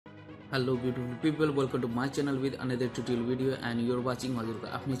Hello beautiful people, welcome to my channel with another tutorial video and you're watching हजुरको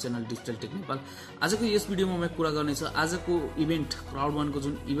आफ्नै channel digital take Nepal. आजको यस भिडियोमा म कुरा गर्ने छु आजको इभेन्ट क्राउड वान को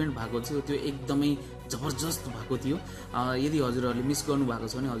जुन इभेन्ट भएको थियो त्यो एकदमै जबरजस्त भएको थियो। यदि हजुरहरूले मिस गर्नु भएको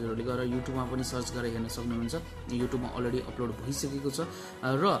छ भने हजुरहरूले गएर युट्युबमा पनि सर्च गरेर हेर्न सक्नुहुन्छ। युट्युबमा अलरेडी अपलोड भइसकेको छ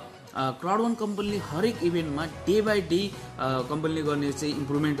र क्राउड वान कम्पनीले हरेक इभेन्टमा डे बाइ डे कम्पनीले गर्ने चाहिँ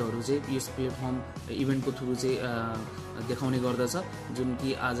इम्प्रुभमेन्टहरु चाहिँ यस प्लेटफर्म इभेन्टको थ्रु चाहिँ देखाउने गर्दछ। जुन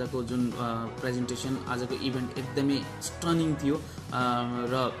कि आजको जुन प्रेजेन्टेसन आजको इभेन्ट एकदमै स्टनिङ थियो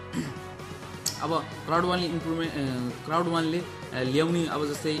र अब क्राउड वानले ल्याउने अब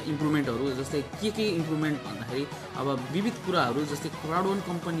जस्तै इम्प्रुभमेन्टहरु जस्तै के इम्प्रुभमेन्ट भन्दाखेरि अब विविध कुराहरु जस्तै क्राउड वान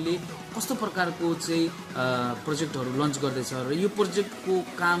कम्पनीले कस्तो प्रकारको चाहिँ प्रोजेक्टहरु लन्च गर्दैछ र यो प्रोजेक्टको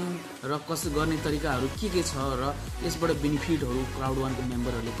काम र कसरी गर्ने तरिकाहरु के छ र यसबाट बेनिफिटहरु क्राउड वानको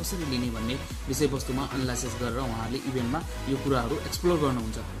मेम्बरहरुले कसरी लिने भन्ने विषयवस्तुमा एनालाइसिस गरेर उहाँहरूले इभेन्टमा यो कुराहरु एक्सप्लोर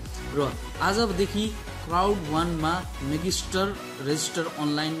गर्नुहुन्छ। र आजदेखि क्राउड वानमा मिगस्टर रेजिस्टर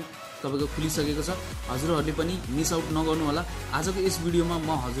अनलाइन तपाईको खुलिसकेको छ। हजुरहरूले पनि मिस आउट नगर्नु होला। आजको यस भिडियोमा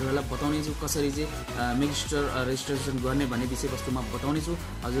म हजुरहरूलाई बताउने छु कसरी चाहिँ मिगस्टर रेजिस्ट्रेसन गर्ने भन्ने विषयवस्तुमा बताउने छु।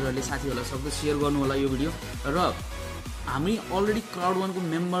 हजुरहरूले साथीहरूलाई सबैले शेयर गर्नु होला यो भिडियो। र हामी अलरेडी क्राउड वानको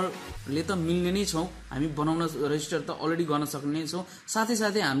मेम्बरले त मिल्ने नै छौं, हामी बनाउन रेजिस्टर त अलरेडी गर्न सक्ने छौं। साथै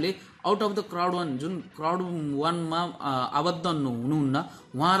हामीले out of the crowd one जुन क्राउड वानमा आबद्ध हुनुहुन्न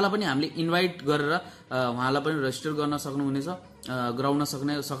उहाँहरूलाई पनि हामीले इन्भाइट गरेर उहाँलाई पनि रेजिस्टर गर्न सक्नुहुनेछ, गराउन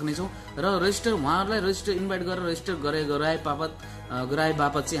सक्नेछौं। र रेजिस्टर उहाँहरूलाई रेजिस्टर इन्भाइट गरेर रेजिस्टर गराए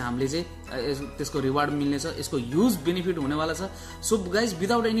बापत चाहिँ हामीले चाहिँ त्यसको रिवार्ड मिल्नेछ। यसको ह्युज बेनिफिट हुनेवाला छ। So guys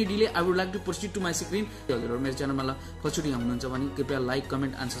without any delay I would like to proceed to my screen. हजुरहरू मेरो च्यानलमा फर्स्टचोटि हुनुहुन्छ भने कृपया लाइक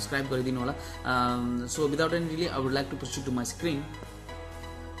कमेन्ट एन्ड सब्सक्राइब गरिदिनु होला। So without any delay I would like to proceed to my screen.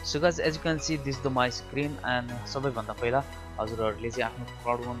 So guys, as you can see, this is the my screen and सबैभन्दा पहिला हजुरहरूले चाहिँ आफ्नो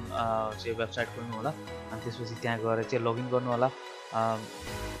क्राउड वान चाहिँ वेबसाइट खोल्नु होला अनि त्यसपछि त्यहाँ गएर चाहिँ लगइन गर्नु होला।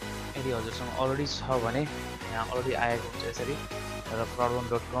 यदि हजुरसँग अलरेडी छ भने यहाँ अलरेडी आएको हुन्छ यसरी र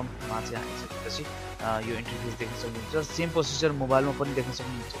crowd1.com मा चाहिँ आइसकेपछि यो इन्टरफेस देख्न सक्नुहुन्छ। सेम प्रोसिजर मोबाइलमा पनि देख्न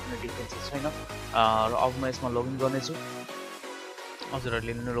सक्नुहुन्छ, कुनै डिफरेन्स छैन। र अब म यसमा लगइन गर्ने छु।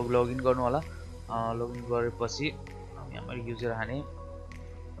 हजुरहरूले लगइन गर्नु होला। लगइन गरेपछि यहाँ मैले युजर हाने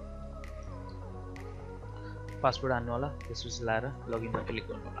पासवर्ड हान्नु होला, त्यसपछि लाएर लगइनमा क्लिक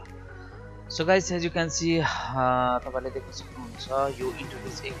गर्नु होला। So guys as you can C तपाईले देख्न सक्नुहुन्छ यो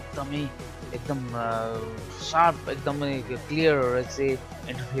इन्टरफेस एकदम शार्प एकदमै क्लियर चाहिँ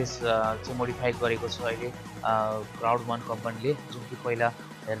इन्टरफेस चाहिँ मोडिफाई गरेको छ अहिले क्राउड वान कम्पनीले। जुन कि पहिला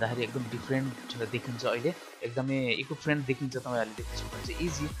हेर्दाखेरि एकदम डिफरेन्ट देखिन्छ, अहिले एकदमै इको फ्रेन्ड देखिन्छ। तपाईहरुले देख्न सक्नुहुन्छ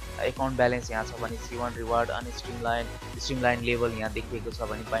इजी अकाउन्ट ब्यालेन्स यहाँ छ भने C1 रिवार्ड अनि स्ट्रिमलाइन लेभल यहाँ देखिएको छ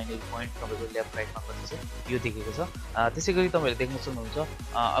भने बाइनरी पोइन्ट तपाईको लेफ्ट राइटमा कति छ यो देखिएको छ। त्यसैगरी तपाईहरुले देख्न सक्नुहुन्छ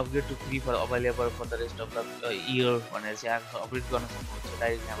upgrade to free for available for the rest of the year भनेर चाहिँ आएको छ। अपग्रेड गर्न सक्नुहुन्छ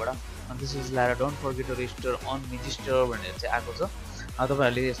डाइरेक्ट यहाँबाट। अनि त्यसपछि लाएर don't forget to resistor on मिगस्टर भनेर चाहिँ आएको छ।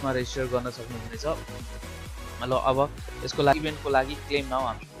 तपाईहरुले यसमा रेजिस्टर गर्न सक्नुहुनेछ। ल अब यसको लागि इभेन्टको लागि क्लेम नाउ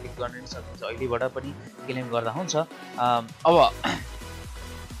हामी क्लिक गर्न सक्नुहुन्छ। अहिलेबाट पनि क्लेम गर्दा हुन्छ। अब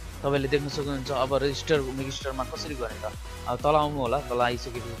तपाईले देख्न सक्नुहुन्छ अब रेजिस्टर मिगस्टरमा कसरी गर्ने त। अब तल आउनु होला। तल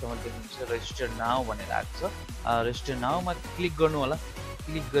आइसकेपछि तपाईले देख्नुहुन्छ रेजिस्टर नाउ भनेर आएको छ। रेजिस्टर नाउमा क्लिक गर्नु होला।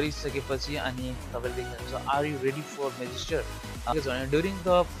 क्लिक गरिसकेपछि अनि तपाईले देख्नुहुन्छ are you ready for मिगस्टर। During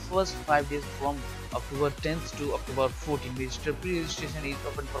the first 5 days from October 10th to October 14th, register pre-registration is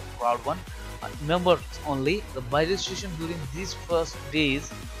open for crowd one members only. By registration during these first days,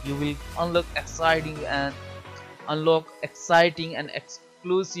 you will unlock exciting and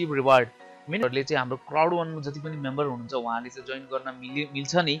exclusive reward. मिनहरूले चाहिँ हाम्रो crowd वानमा जति पनि member हुनुहुन्छ उहाँले चाहिँ join गर्न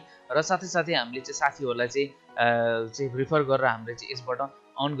मिल्छ नि। र साथै हामीले चाहिँ साथीहरूलाई चाहिँ रिफर गरेर हामीले चाहिँ यसबाट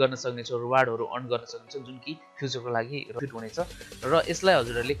अर्न गर्न सक्नेछौँ, रिवार्डहरू अर्न गर्न सक्नेछौँ जुन कि फ्युचरको लागि फिट हुनेछ। र यसलाई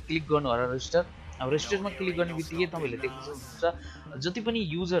हजुरहरूले क्लिक गर्नु होला रेजिस्टर। अब रेजिस्टरमा क्लिक गर्ने बित्तिकै तपाईले देख्न सक्नुहुन्छ जति पनि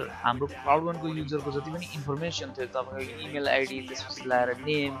युजर हाम्रो क्राउड वानको युजरको जति पनि इन्फर्मेसन थियो तपाईको इमेल आइडी त्यसपछि लाएर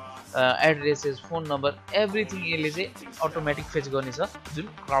name addresses phone number everything यसले चाहिँ अटोमेटिक फेच गर्नेछ। जुन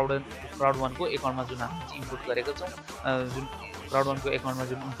क्राउड वानको एकाउन्टमा जुन हामीले इनपुट गरेका छौँ, जुन क्राउड वानको एकाउन्टमा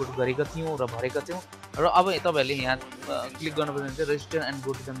जुन इनपुट गरेका थियौँ र भरेका थियौँ। र अब तपाईहरुले यहाँ क्लिक गर्नुपर्छ भने चाहिँ resistor and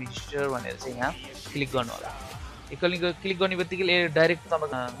go to the मिगस्टर भनेर चाहिँ यहाँ क्लिक गर्नु होला। क्लिक गर्ने बित्तिकै डाइरेक्ट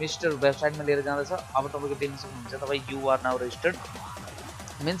तपाईको मिगस्टर वेबसाइटमा लिएर जाँदैछ। अब तपाईको देख्न सक्नुहुन्छ तपाई you are now registered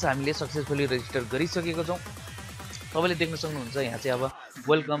means हामीले सक्सेसफुली रेजिस्टर गरिसकेको छौं। तपाईले देख्न सक्नुहुन्छ यहाँ चाहिँ अब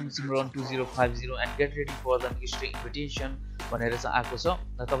welcome Simran 2050 and get ready for the मिगस्टर invitation भनेर चाहिँ आएको छ।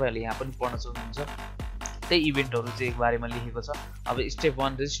 तपाईहरुले यहाँ पनि पढ्न सक्नुहुन्छ। त्यही इभेन्टहरु चाहिँ बारेमा लेखेको छ। अब स्टेप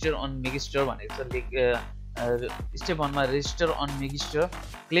 1 रेजिस्टर अन मिगस्टर भनेको छ Step 1 मा register on MIGGSTER.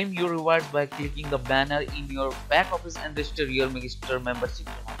 Claim your rewards by clicking the banner in your back office and register your MIGGSTER membership.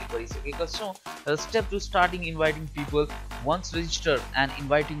 Step 2, starting inviting people. Once registered, an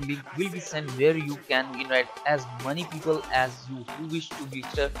inviting link will be sent where you can invite as many people as you who wish to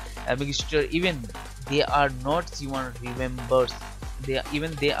MIGGSTER. Even they are not C1 members. They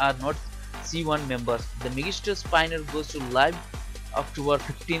are not C1 members. The MIGGSTER spinner goes to live October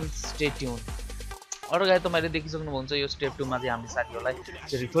 15th. Stay tuned. अरू गाई तपाईँले देखिसक्नुहुन्छ यो step 2 मा चाहिँ हामीले साथीहरूलाई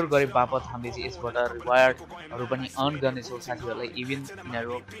refer गरे बापत हामीले चाहिँ यसबाट रिवार्डहरू पनि अर्न गर्नेछौँ साथीहरूलाई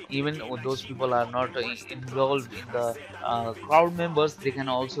even those people are not involve in the crowd members they can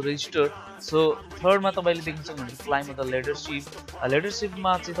also resistor. So थर्डमा तपाईँले देखिन सक्नुहुन्छ क्लाइम द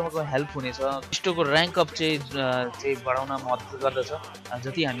लिडरसिपमा चाहिँ तपाईँको हेल्प हुनेछ. स्टोको ऱ्याङ्क अप चाहिँ बढाउन मद्दत गर्दछ.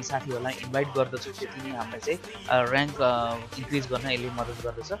 जति हामी साथीहरूलाई इन्भाइट गर्दछौँ त्यति नै हामीलाई चाहिँ ऱ्याङ्क इन्क्रिज गर्न यसले मद्दत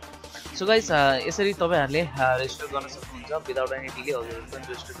गर्दछ. सो गाइस यसरी तपाईहरुले रेजिस्टर गर्न सक्नुहुन्छ. विदाउट एनी डिले हजुरहरु पनि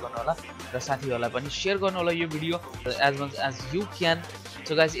रेजिस्टर गर्नु होला र साथीहरुलाई पनि शेयर गर्नु होला यो video as much as you can.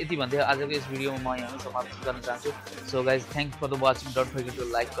 So guys यति भन्दै आजको यस भिडियोमा म यहाँ समाप्त गर्न चाहन्छु. So guys thanks for the watching. Don't forget to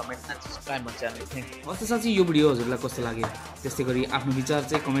like comment and subscribe my channel. Thank you. हस् साथी यो भिडियो हजुरलाई कस्तो लाग्यो त्यस्तै गरी आफ्नो विचार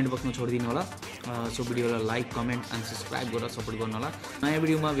चाहिँ कमेन्ट बक्समा छोडिदिनु होला. सो भिडियोलाई लाइक कमेन्ट एन्ड सब्स्क्राइब गरेर सपोर्ट गर्नु होला. नयाँ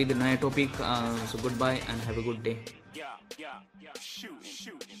भिडियोमा विथ नयाँ topic. So good by and have a good day.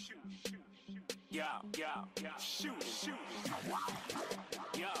 Yeah, shoot.